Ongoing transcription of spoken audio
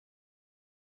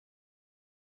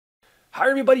Hi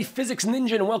everybody, Physics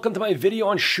Ninja, and welcome to my video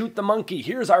on Shoot the Monkey.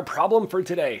 Here's our problem for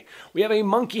today. We have a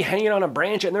monkey hanging on a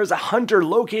branch and there's a hunter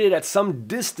located at some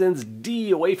distance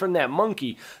d away from that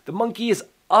monkey. The monkey is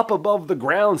up above the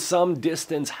ground some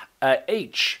distance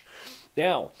h.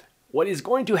 Now, what is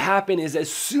going to happen is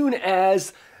as soon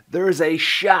as there is a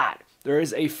shot, there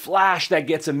is a flash that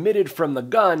gets emitted from the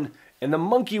gun, and the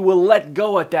monkey will let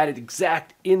go at that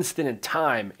exact instant in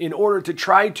time in order to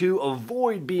try to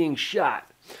avoid being shot.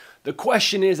 The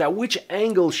question is, at which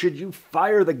angle should you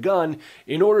fire the gun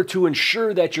in order to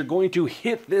ensure that you're going to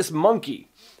hit this monkey?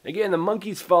 Again, the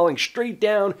monkey's falling straight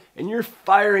down and you're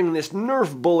firing this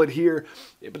Nerf bullet here,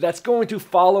 but that's going to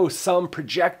follow some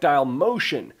projectile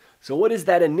motion. So what is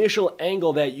that initial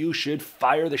angle that you should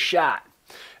fire the shot?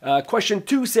 Question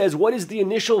 2 says, what is the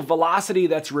initial velocity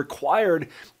that's required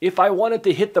if I wanted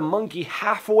to hit the monkey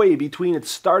halfway between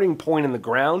its starting point and the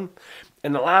ground?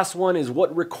 And the last one is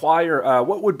what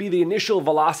would be the initial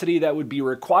velocity that would be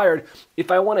required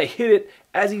if I want to hit it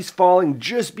as he's falling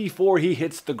just before he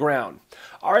hits the ground.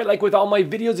 All right, like with all my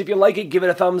videos, if you like it, give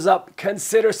it a thumbs up.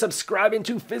 Consider subscribing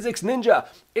to Physics Ninja.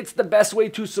 It's the best way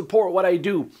to support what I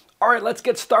do. All right, let's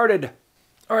get started.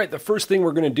 All right, the first thing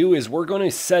we're going to do is we're going to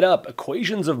set up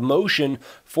equations of motion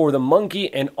for the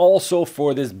monkey and also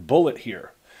for this bullet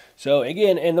here. So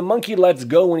again, and the monkey lets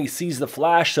go when he sees the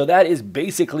flash, so that is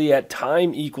basically at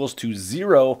time equals to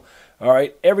 0. All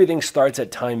right, everything starts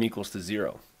at time equals to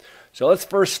 0. So let's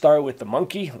first start with the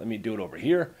monkey. Let me do it over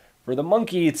here. For the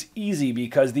monkey, it's easy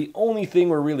because the only thing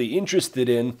we're really interested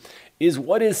in is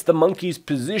what is the monkey's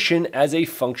position as a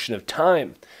function of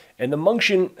time. And the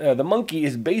monkey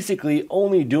is basically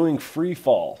only doing free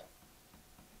fall.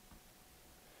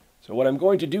 So what I'm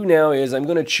going to do now is I'm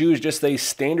going to choose just a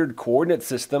standard coordinate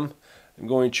system. I'm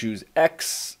going to choose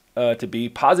x to be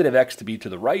positive x to be to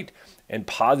the right and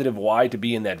positive y to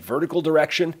be in that vertical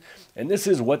direction. And this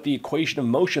is what the equation of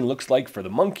motion looks like for the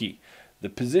monkey. The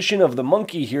position of the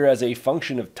monkey here as a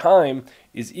function of time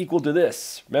is equal to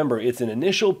this. Remember, it's an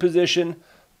initial position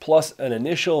plus an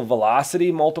initial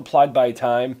velocity multiplied by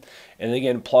time, and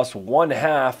again plus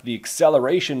 1/2 the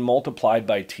acceleration multiplied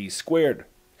by t squared.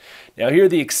 Now here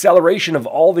the acceleration of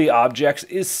all the objects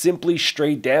is simply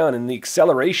straight down, and the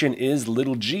acceleration is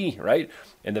little g, right?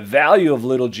 And the value of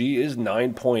little g is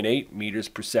 9.8 meters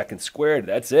per second squared.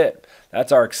 That's it.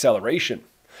 That's our acceleration.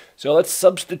 So let's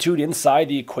substitute inside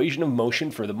the equation of motion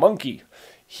for the monkey.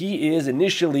 He is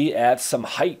initially at some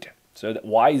height. So that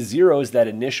y0 is that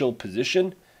initial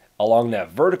position. Along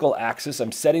that vertical axis,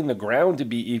 I'm setting the ground to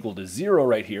be equal to 0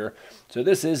 right here. So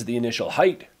this is the initial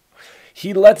height.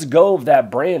 He lets go of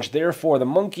that branch, therefore the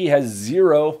monkey has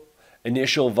 0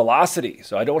 initial velocity.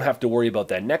 So I don't have to worry about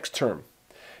that next term.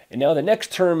 And now the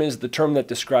next term is the term that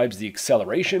describes the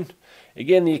acceleration.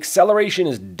 Again, the acceleration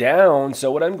is down,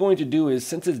 so what I'm going to do is,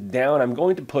 since it's down, I'm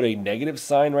going to put a negative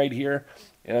sign right here,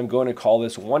 and I'm going to call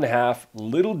this 1/2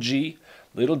 little g.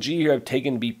 Little g here I've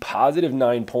taken to be positive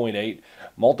 9.8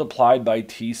 multiplied by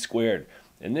t squared.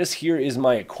 And this here is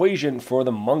my equation for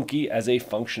the monkey as a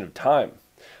function of time.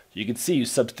 You can see you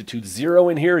substitute 0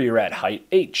 in here, you're at height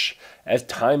h. As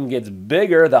time gets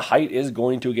bigger, the height is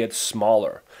going to get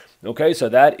smaller. Okay, so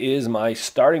that is my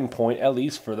starting point, at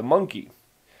least for the monkey.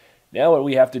 Now what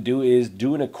we have to do is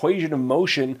do an equation of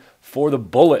motion for the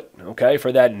bullet, okay,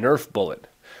 for that Nerf bullet.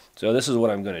 So this is what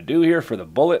I'm going to do here for the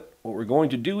bullet. What we're going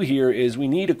to do here is we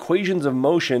need equations of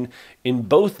motion in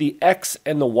both the x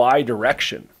and the y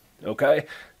direction, okay?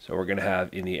 So we're going to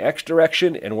have in the x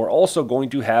direction, and we're also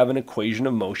going to have an equation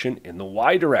of motion in the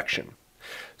y direction.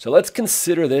 So let's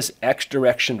consider this x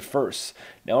direction first.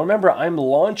 Now remember, I'm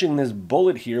launching this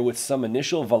bullet here with some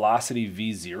initial velocity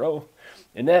v0,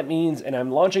 and that means, and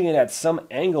I'm launching it at some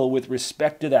angle with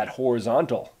respect to that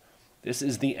horizontal. This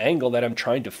is the angle that I'm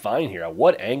trying to find here. At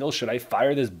what angle should I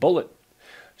fire this bullet?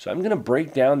 So I'm going to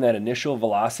break down that initial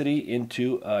velocity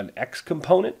into an x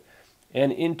component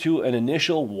and into an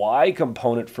initial y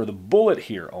component for the bullet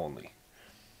here only.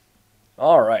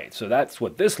 All right, so that's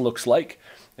what this looks like.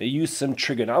 I use some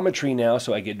trigonometry now,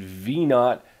 so I get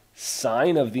v0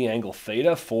 sine of the angle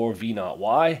theta for v0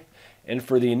 y. And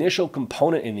for the initial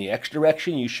component in the x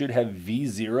direction, you should have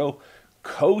v0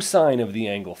 cosine of the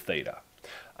angle theta.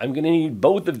 I'm going to need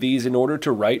both of these in order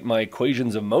to write my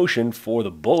equations of motion for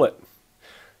the bullet.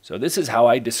 So this is how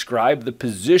I describe the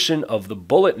position of the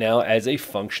bullet now as a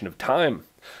function of time.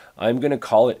 I'm going to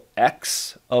call it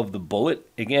x of the bullet,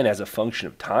 again as a function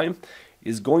of time,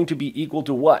 is going to be equal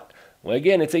to what? Well,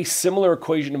 again, it's a similar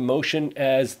equation of motion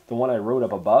as the one I wrote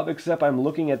up above, except I'm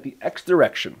looking at the x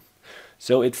direction.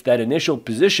 So it's that initial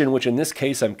position, which in this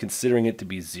case I'm considering it to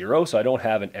be 0, so I don't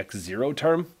have an x0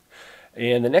 term.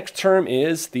 And the next term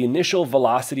is the initial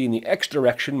velocity in the x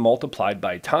direction multiplied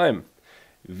by time.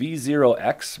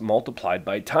 v0x multiplied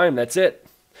by time, that's it.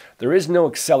 There is no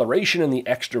acceleration in the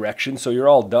x direction, so you're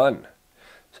all done.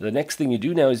 So the next thing you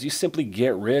do now is you simply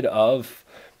get rid of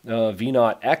v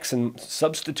naught x and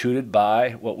substitute it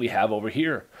by what we have over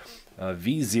here.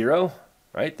 v0,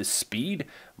 right, the speed,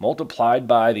 multiplied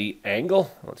by the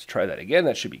angle. Let's try that again.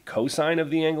 That should be cosine of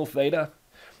the angle theta.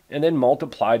 And then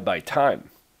multiplied by time.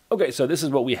 Okay, so this is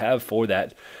what we have for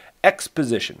that x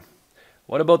position.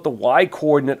 What about the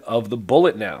y-coordinate of the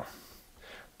bullet now?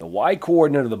 The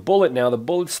y-coordinate of the bullet now, the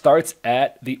bullet starts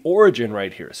at the origin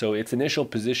right here. So its initial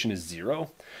position is 0.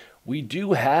 We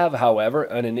do have, however,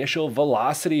 an initial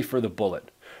velocity for the bullet,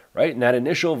 right? And that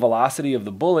initial velocity of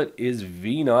the bullet is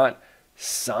v naught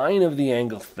sine of the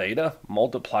angle theta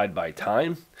multiplied by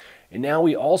time. And now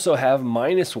we also have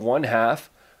minus 1/2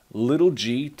 little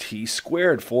g t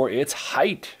squared for its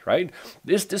height, right?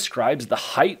 This describes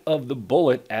the height of the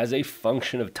bullet as a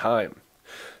function of time.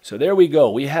 So there we go.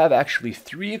 We have actually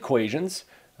 3 equations.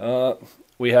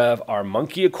 We have our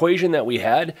monkey equation that we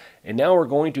had, and now we're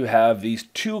going to have these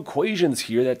 2 equations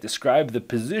here that describe the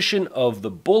position of the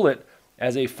bullet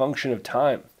as a function of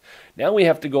time. Now we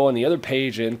have to go on the other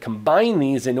page and combine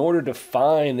these in order to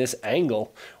find this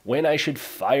angle when I should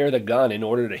fire the gun in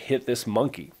order to hit this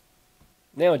monkey.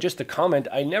 Now, just a comment,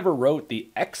 I never wrote the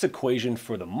x equation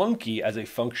for the monkey as a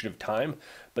function of time,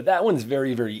 but that one's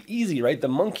very, very easy, right? The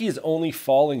monkey is only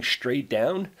falling straight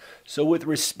down. So with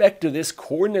respect to this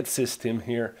coordinate system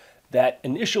here, that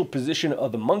initial position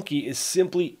of the monkey is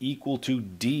simply equal to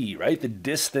d, right? The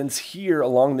distance here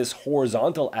along this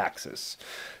horizontal axis.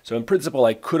 So in principle,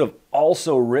 I could have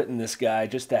also written this guy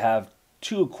just to have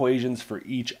 2 equations for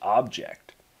each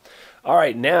object. All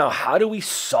right, now how do we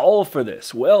solve for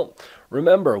this? Well,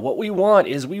 remember, what we want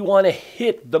is we want to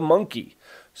hit the monkey.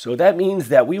 So that means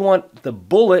that we want the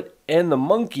bullet and the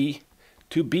monkey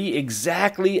to be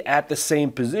exactly at the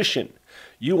same position.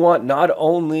 You want not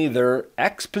only their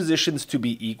x positions to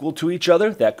be equal to each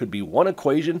other, that could be one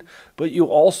equation, but you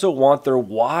also want their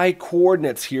y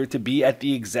coordinates here to be at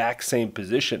the exact same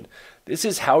position. This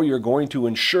is how you're going to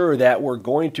ensure that we're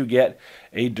going to get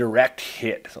a direct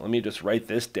hit. So let me just write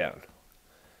this down.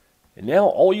 And now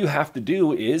all you have to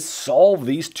do is solve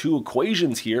these 2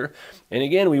 equations here. And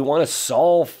again, we want to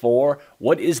solve for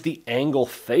what is the angle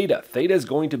theta. Theta is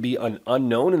going to be an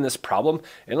unknown in this problem,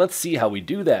 and let's see how we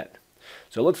do that.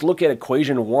 So let's look at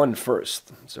equation 1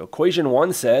 first. So equation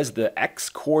 1 says the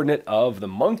x-coordinate of the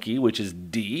monkey, which is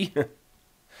d,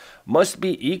 must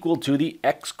be equal to the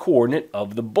x-coordinate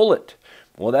of the bullet.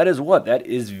 Well, that is what? That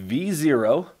is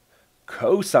v0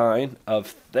 cosine of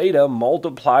theta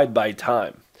multiplied by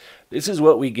time. This is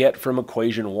what we get from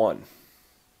equation 1.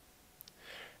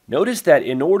 Notice that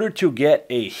in order to get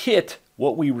a hit,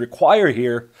 what we require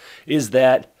here is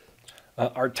that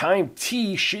our time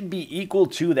t should be equal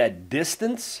to that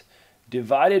distance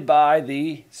divided by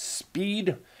the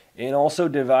speed and also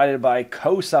divided by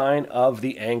cosine of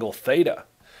the angle theta.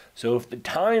 So if the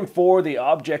time for the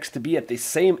objects to be at the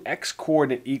same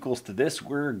x-coordinate equals to this,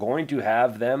 we're going to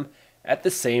have them at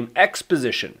the same x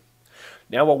position.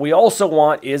 Now what we also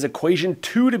want is equation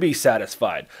 2 to be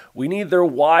satisfied. We need their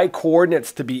y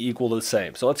coordinates to be equal to the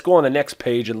same. So let's go on the next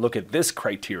page and look at this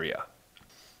criteria.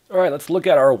 All right, let's look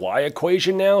at our y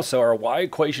equation now. So our y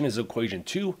equation is equation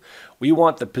 2. We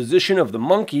want the position of the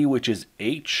monkey, which is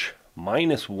h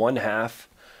minus 1/2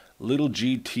 little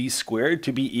gt squared,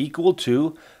 to be equal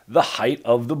to the height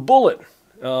of the bullet,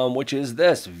 which is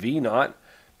this, v0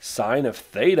 sine of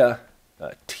theta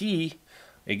t,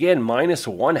 again, minus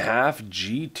 1/2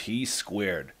 gt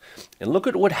squared. And look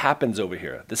at what happens over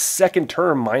here. The second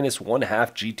term, minus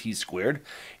 1/2 gt squared,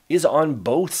 is on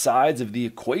both sides of the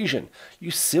equation. You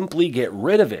simply get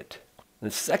rid of it. The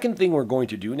second thing we're going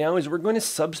to do now is we're going to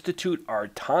substitute our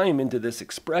time into this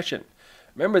expression.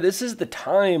 Remember, this is the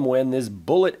time when this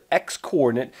bullet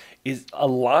x-coordinate is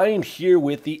aligned here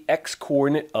with the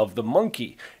x-coordinate of the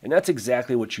monkey. And that's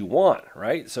exactly what you want,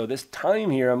 right? So this time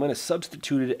here, I'm going to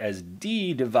substitute it as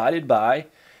d divided by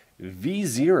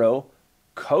v0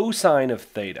 cosine of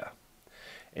theta.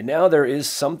 And now there is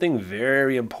something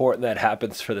very important that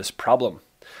happens for this problem.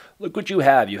 Look what you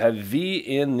have. You have v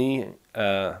in the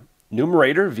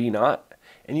numerator, v0.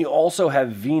 And you also have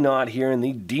v0 here in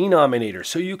the denominator,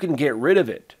 so you can get rid of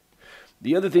it.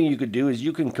 The other thing you could do is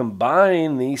you can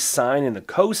combine the sine and the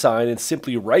cosine and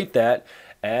simply write that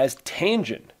as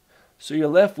tangent. So you're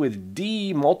left with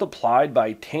d multiplied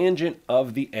by tangent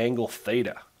of the angle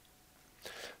theta.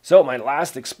 So my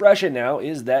last expression now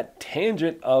is that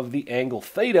tangent of the angle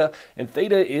theta, and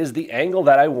theta is the angle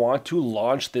that I want to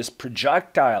launch this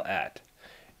projectile at.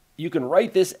 You can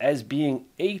write this as being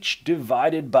h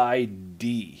divided by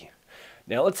d.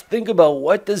 Now let's think about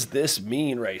what does this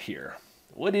mean right here.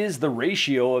 What is the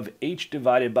ratio of h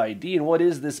divided by d, and what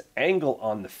is this angle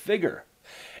on the figure?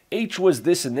 H was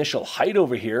this initial height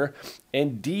over here,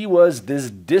 and d was this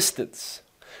distance.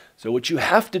 So what you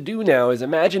have to do now is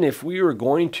imagine if we were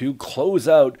going to close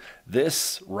out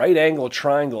this right angle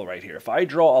triangle right here. If I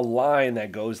draw a line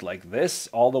that goes like this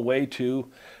all the way to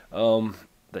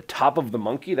the top of the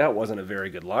monkey, that wasn't a very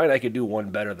good line. I could do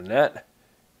one better than that.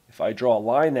 If I draw a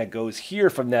line that goes here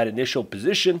from that initial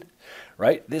position,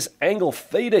 right, this angle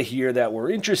theta here that we're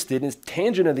interested in, is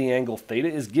tangent of the angle theta,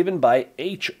 is given by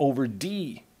h over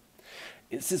d.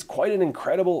 This is quite an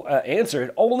incredible answer.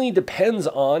 It only depends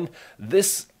on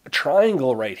this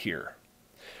triangle right here.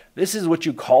 This is what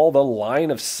you call the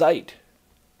line of sight.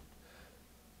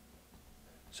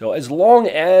 So as long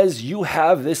as you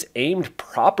have this aimed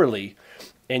properly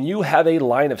and you have a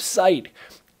line of sight,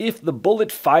 if the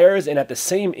bullet fires and at the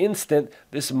same instant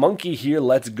this monkey here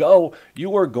lets go,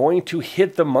 you are going to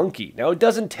hit the monkey. Now it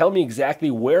doesn't tell me exactly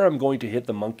where I'm going to hit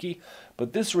the monkey,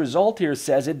 but this result here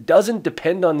says it doesn't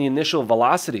depend on the initial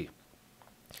velocity.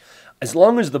 As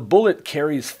long as the bullet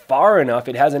carries far enough,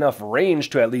 it has enough range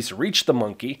to at least reach the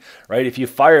monkey, right? If you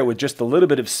fire it with just a little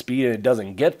bit of speed and it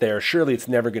doesn't get there, surely it's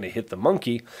never going to hit the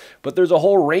monkey. But there's a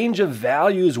whole range of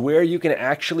values where you can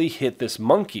actually hit this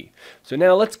monkey. So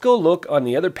now let's go look on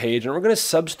the other page, and we're going to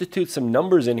substitute some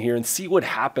numbers in here and see what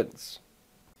happens.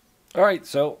 All right,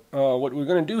 so what we're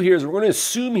going to do here is we're going to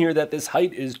assume here that this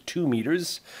height is 2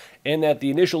 meters and that the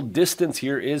initial distance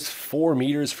here is 4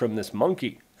 meters from this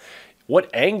monkey. What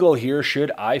angle here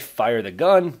should I fire the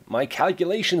gun? My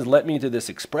calculations led me to this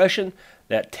expression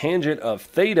that tangent of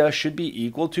theta should be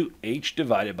equal to h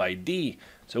divided by d.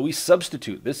 So we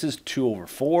substitute. This is 2 over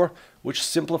 4, which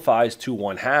simplifies to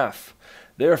 1/2.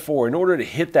 Therefore, in order to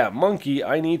hit that monkey,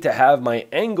 I need to have my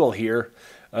angle here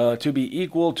to be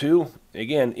equal to,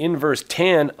 again, inverse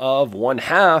tan of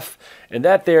 1/2, and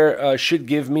that there should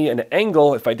give me an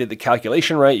angle. If I did the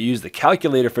calculation right, use the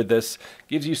calculator for this,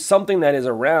 gives you something that is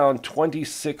around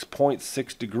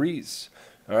 26.6 degrees.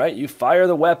 All right, you fire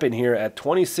the weapon here at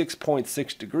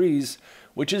 26.6 degrees,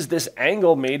 which is this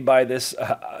angle made by this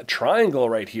triangle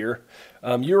right here.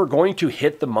 You're going to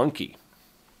hit the monkey.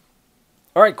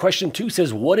 All right, question 2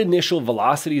 says, what initial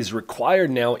velocity is required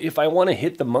now if I want to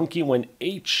hit the monkey when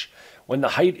the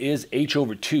height is h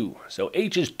over 2? So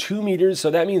h is 2 meters, so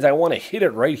that means I want to hit it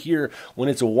right here when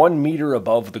it's 1 meter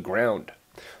above the ground.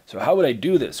 So how would I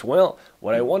do this? Well,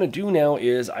 what I want to do now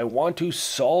is I want to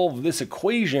solve this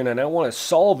equation, and I want to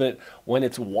solve it when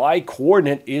its y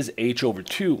coordinate is h over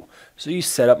 2. So you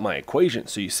set up my equation.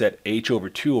 So you set h over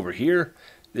 2 over here.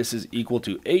 This is equal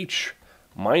to h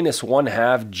minus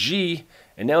 1/2 g.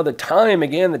 And now the time,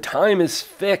 again, the time is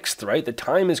fixed, right? The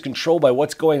time is controlled by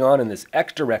what's going on in this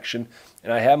x direction.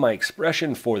 And I have my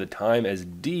expression for the time as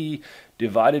d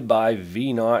divided by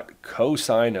v naught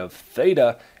cosine of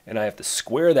theta. And I have to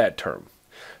square that term.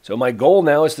 So my goal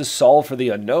now is to solve for the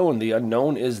unknown. The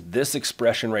unknown is this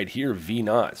expression right here, v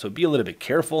naught. So be a little bit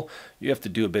careful. You have to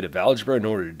do a bit of algebra in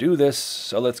order to do this.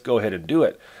 So let's go ahead and do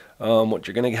it. What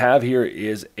you're going to have here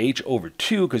is h over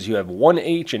 2, because you have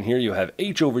 1h, and here you have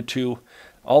h over 2.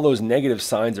 All those negative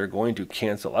signs are going to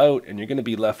cancel out, and you're going to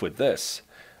be left with this.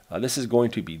 This is going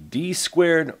to be d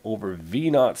squared over v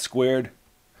naught squared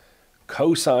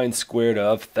cosine squared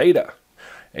of theta.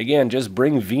 Again, just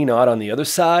bring v naught on the other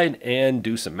side and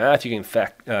do some math. You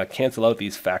can cancel out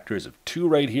these factors of 2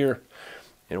 right here,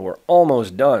 and we're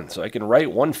almost done. So I can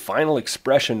write one final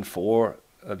expression for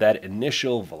that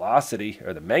initial velocity,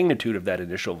 or the magnitude of that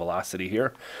initial velocity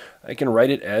here. I can write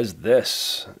it as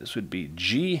this. This would be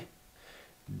g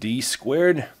d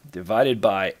squared divided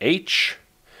by h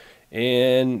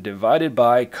and divided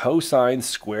by cosine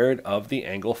squared of the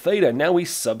angle theta. Now we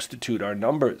substitute our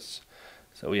numbers.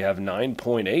 So we have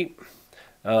 9.8.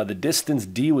 The distance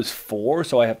d was 4,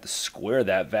 so I have to square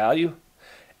that value.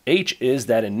 H is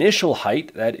that initial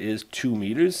height, that is 2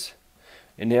 meters.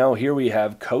 And now here we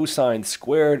have cosine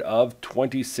squared of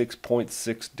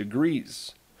 26.6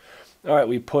 degrees. All right,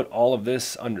 we put all of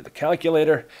this under the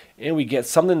calculator, and we get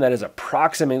something that is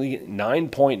approximately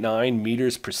 9.9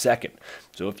 meters per second.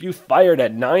 So if you fired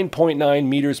at 9.9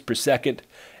 meters per second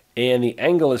and the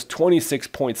angle is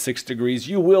 26.6 degrees,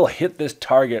 you will hit this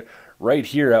target right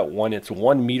here at when it's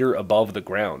 1 meter above the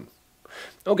ground.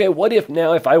 Okay, what if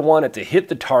now if I wanted to hit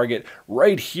the target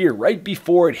right here, right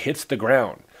before it hits the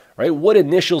ground, right? What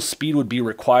initial speed would be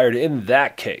required in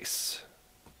that case?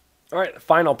 All right,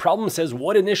 final problem says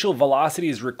what initial velocity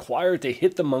is required to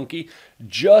hit the monkey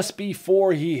just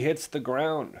before he hits the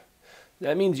ground?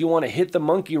 That means you want to hit the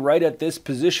monkey right at this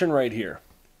position right here.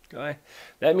 Okay?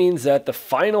 That means that the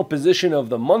final position of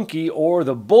the monkey, or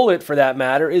the bullet for that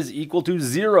matter, is equal to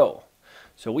 0.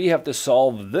 So we have to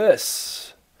solve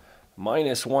this.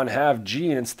 Minus 1/2 g,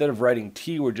 and instead of writing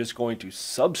t, we're just going to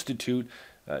substitute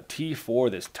t for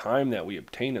this time that we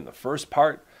obtained in the first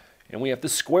part, and we have to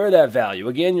square that value.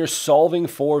 Again, you're solving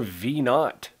for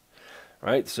v0,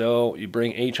 right? So you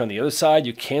bring h on the other side,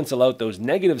 you cancel out those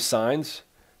negative signs,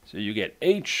 so you get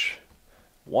h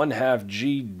 1/2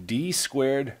 g d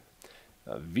squared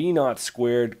v0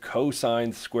 squared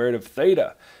cosine squared of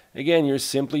theta. Again, you're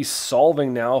simply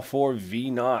solving now for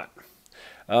v0.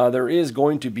 There is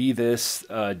going to be this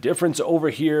difference over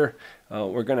here.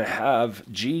 We're going to have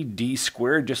g d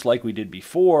squared just like we did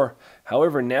before.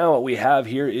 However, now what we have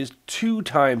here is 2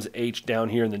 times h down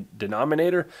here in the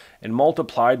denominator and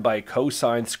multiplied by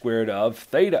cosine squared of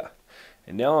theta.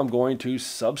 And now I'm going to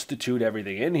substitute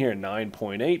everything in here.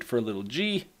 9.8 for little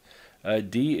g.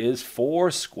 D is 4,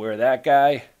 square that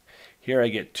guy. Here I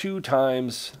get 2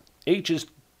 times, h is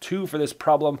 2 for this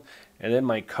problem, and then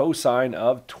my cosine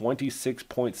of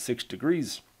 26.6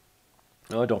 degrees.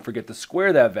 Don't forget to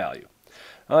square that value.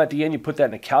 At the end, you put that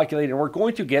in a calculator, and we're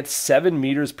going to get 7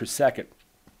 meters per second.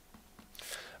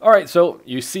 All right, so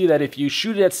you see that if you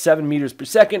shoot it at 7 meters per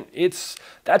second,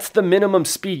 that's the minimum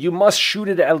speed. You must shoot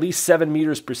it at least 7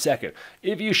 meters per second.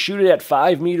 If you shoot it at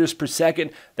 5 meters per second,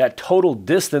 that total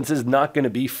distance is not going to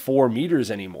be 4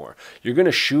 meters anymore. You're going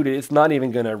to shoot it, it's not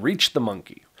even going to reach the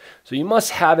monkey. So you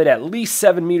must have it at least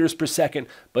 7 meters per second,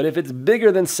 but if it's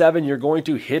bigger than 7, you're going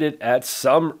to hit it at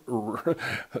some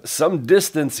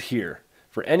distance here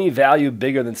for any value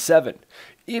bigger than 7.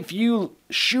 If you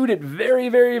shoot it very,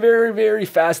 very, very, very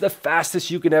fast, the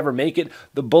fastest you can ever make it,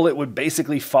 the bullet would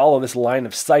basically follow this line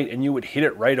of sight and you would hit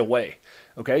it right away.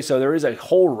 Okay, so there is a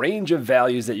whole range of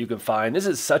values that you can find. This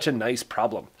is such a nice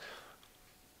problem.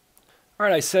 All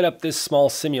right, I set up this small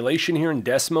simulation here in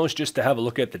Desmos just to have a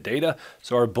look at the data.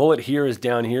 So our bullet here is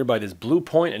down here by this blue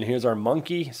point, and here's our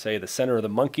monkey. Say the center of the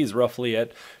monkey is roughly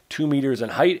at 2 meters in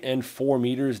height and 4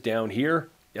 meters down here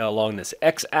along this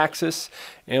x-axis.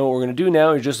 And what we're going to do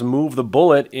now is just move the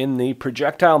bullet in the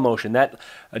projectile motion. That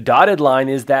dotted line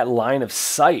is that line of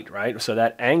sight, right? So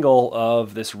that angle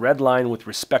of this red line with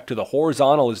respect to the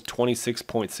horizontal is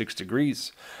 26.6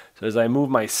 degrees. So as I move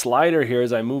my slider here,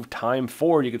 as I move time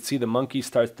forward, you can see the monkey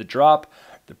starts to drop.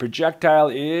 The projectile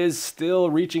is still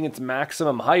reaching its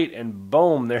maximum height, and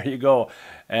boom, there you go.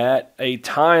 At a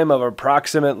time of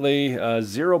approximately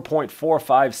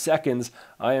 0.45 seconds,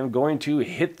 I am going to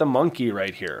hit the monkey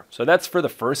right here. So that's for the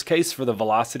first case, for the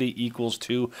velocity equals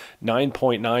to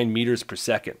 9.9 meters per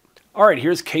second. All right,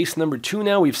 here's case number 2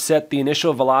 now. We've set the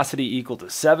initial velocity equal to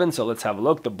 7, so let's have a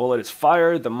look. The bullet is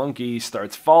fired, the monkey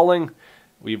starts falling.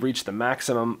 We've reached the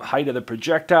maximum height of the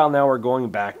projectile. Now we're going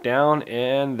back down,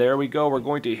 and there we go. We're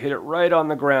going to hit it right on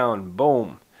the ground.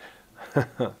 Boom.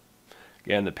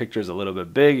 Again, the picture's a little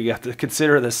bit big. You have to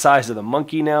consider the size of the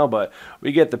monkey now, but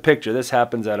we get the picture. This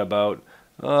happens at about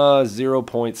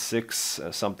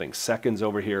 0.6 something seconds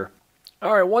over here.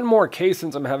 All right, one more case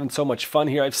since I'm having so much fun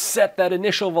here. I've set that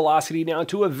initial velocity now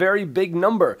to a very big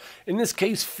number. In this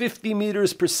case, 50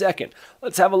 meters per second.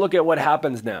 Let's have a look at what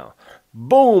happens now.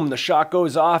 Boom, the shot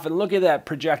goes off, and look at that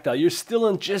projectile. You're still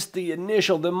in just the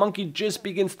initial. The monkey just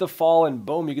begins to fall, and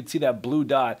boom, you can see that blue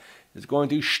dot is going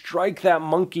to strike that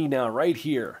monkey now right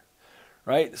here.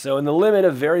 Right? So in the limit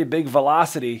of very big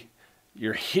velocity,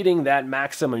 you're hitting that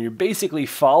maximum. You're basically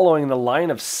following the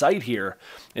line of sight here.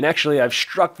 And actually, I've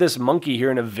struck this monkey here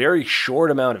in a very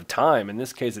short amount of time. In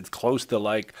this case, it's close to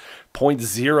like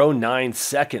 0.09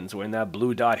 seconds when that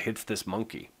blue dot hits this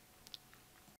monkey.